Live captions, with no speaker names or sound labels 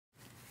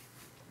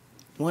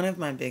One of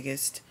my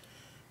biggest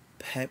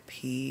pet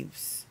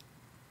peeves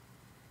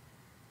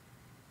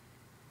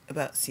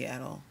about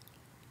Seattle,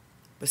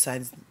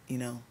 besides,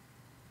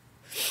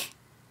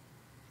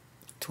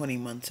 20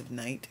 months of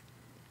night,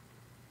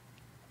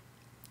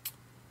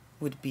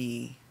 would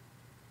be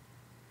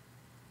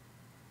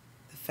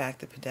the fact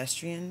that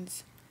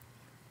pedestrians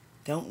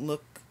don't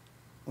look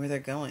where they're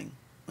going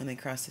when they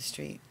cross the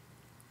street.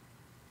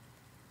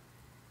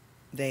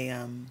 They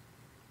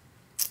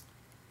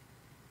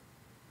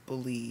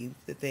believe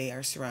that they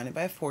are surrounded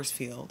by a force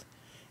field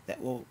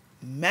that will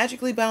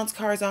magically bounce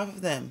cars off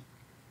of them,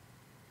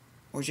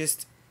 or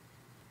just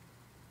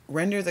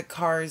render the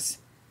cars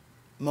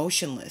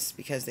motionless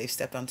because they've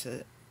stepped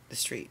onto the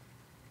street.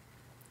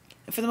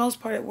 And for the most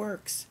part, it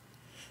works.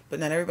 But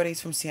not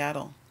everybody's from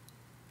Seattle.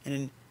 And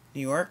in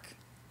New York,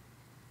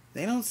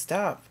 they don't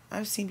stop.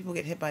 I've seen people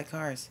get hit by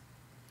cars.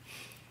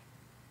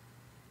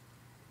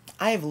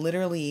 I have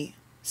literally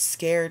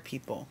scared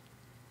people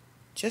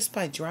just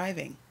by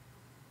driving.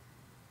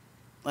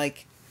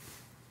 Like,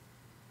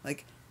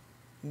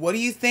 what do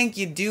you think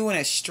you do in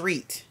a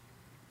street?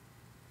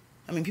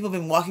 I mean, people have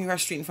been walking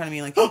across the street in front of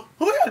me like, oh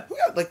my God, oh my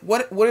God. Like,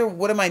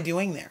 what am I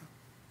doing there?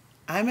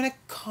 I'm in a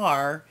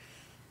car.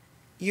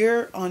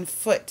 You're on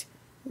foot.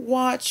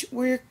 Watch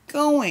where you're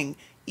going.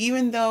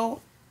 Even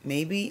though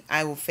maybe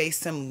I will face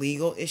some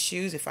legal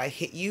issues if I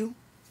hit you,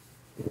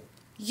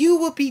 you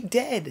will be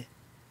dead.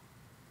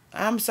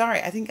 I'm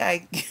sorry. I think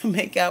I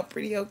make out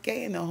pretty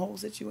okay in the whole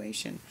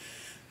situation.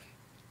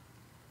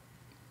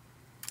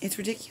 It's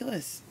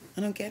ridiculous.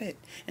 I don't get it.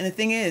 And the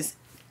thing is,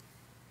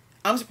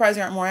 I'm surprised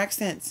there aren't more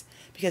accidents,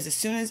 because as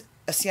soon as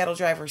a Seattle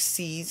driver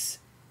sees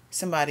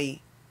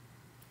somebody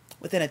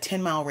within a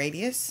 10-mile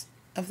radius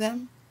of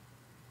them,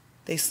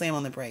 they slam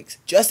on the brakes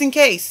just in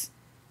case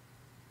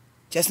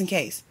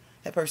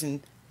that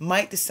person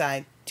might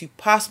decide to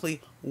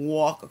possibly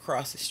walk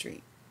across the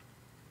street.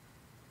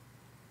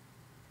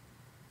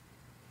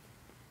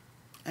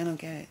 I don't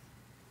get it.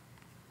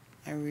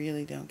 I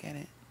really don't get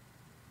it.